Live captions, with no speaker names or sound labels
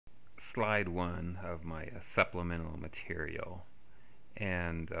slide 1 of my supplemental material,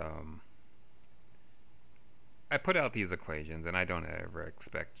 and I put out these equations, and I don't ever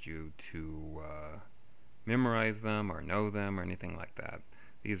expect you to memorize them or know them or anything like that.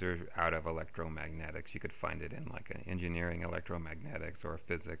 These are out of electromagnetics. You could find it in like an engineering electromagnetics or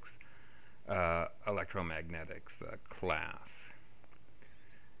physics electromagnetics class.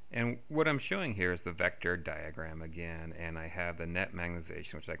 And what I'm showing here is the vector diagram again, and I have the net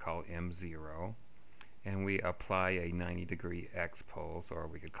magnetization, which I call M0, and we apply a 90-degree x pulse, or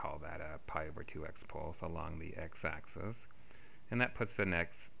we could call that a pi over 2x pulse along the x-axis, and that puts the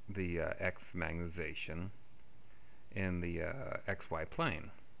x magnetization in the xy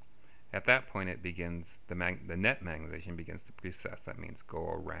plane. At that point, it begins the net magnetization begins to precess. That means go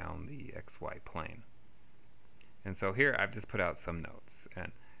around the xy plane. And so here I've just put out some notes.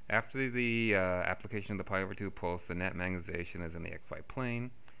 And after the application of the pi over 2 pulse, the net magnetization is in the xy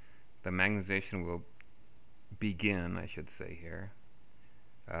plane. The magnetization will begin, I should say here,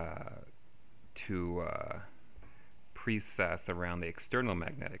 to precess around the external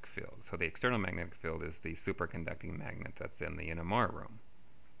magnetic field. So the external magnetic field is the superconducting magnet that's in the NMR room.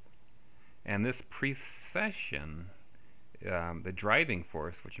 And this precession, the driving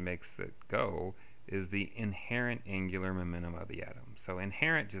force which makes it go, is the inherent angular momentum of the atom. So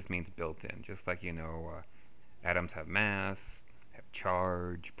inherent just means built in, just like you know atoms have mass, have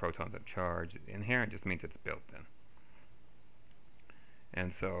charge, protons have charge. Inherent just means it's built in.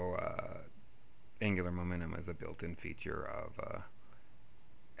 And so angular momentum is a built-in feature of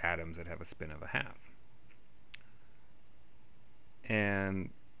atoms that have a spin of a half. And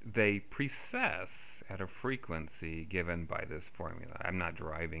they precess at a frequency given by this formula. I'm not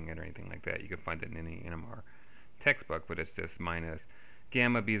deriving it or anything like that. You can find it in any NMR textbook, but it's just minus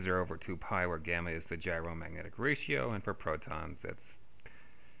gamma B0 over 2 pi, where gamma is the gyromagnetic ratio, and for protons it's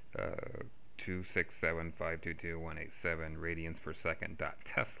 267522187 radians per second dot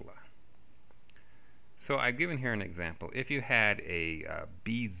Tesla. So I've given here an example. If you had a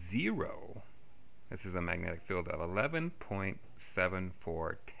B0, this is a magnetic field of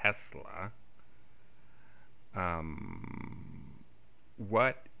 11.74 Tesla,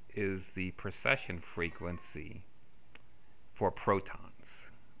 what is the precession frequency for protons?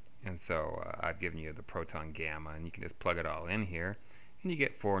 And so I've given you the proton gamma, and you can just plug it all in here, and you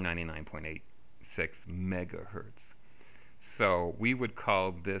get 499.86 megahertz. So we would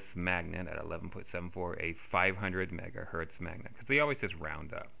call this magnet at 11.74 a 500 megahertz magnet, because they always just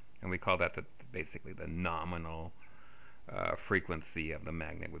round up, and we call that basically the nominal frequency of the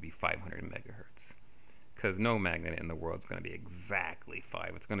magnet would be 500 megahertz, because no magnet in the world is going to be exactly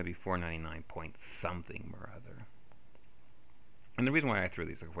 5. It's going to be 499 point something or other. And the reason why I threw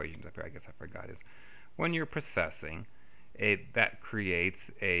these equations up here, I guess I forgot, is when you're precessing, that creates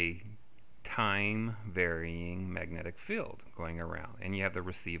a time-varying magnetic field going around, and you have the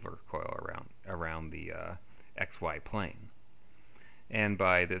receiver coil around the xy plane. And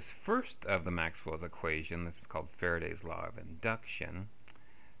by this first of the Maxwell's equation, this is called Faraday's law of induction,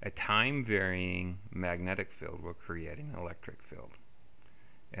 a time-varying magnetic field will create an electric field.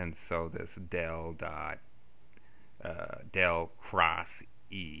 And so this del cross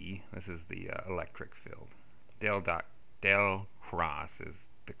E, this is the electric field. Del cross is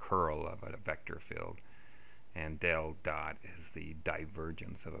the curl of a vector field, and del dot is the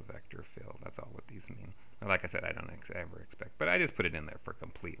divergence of a vector field. That's all what these mean. Like I said, I don't ever expect, but I just put it in there for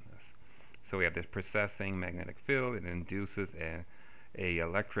completeness. So we have this precessing magnetic field. It induces a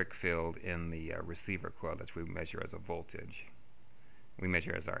electric field in the receiver coil that we measure as a voltage. We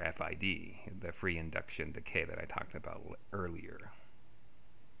measure as our FID, the free induction decay that I talked about earlier.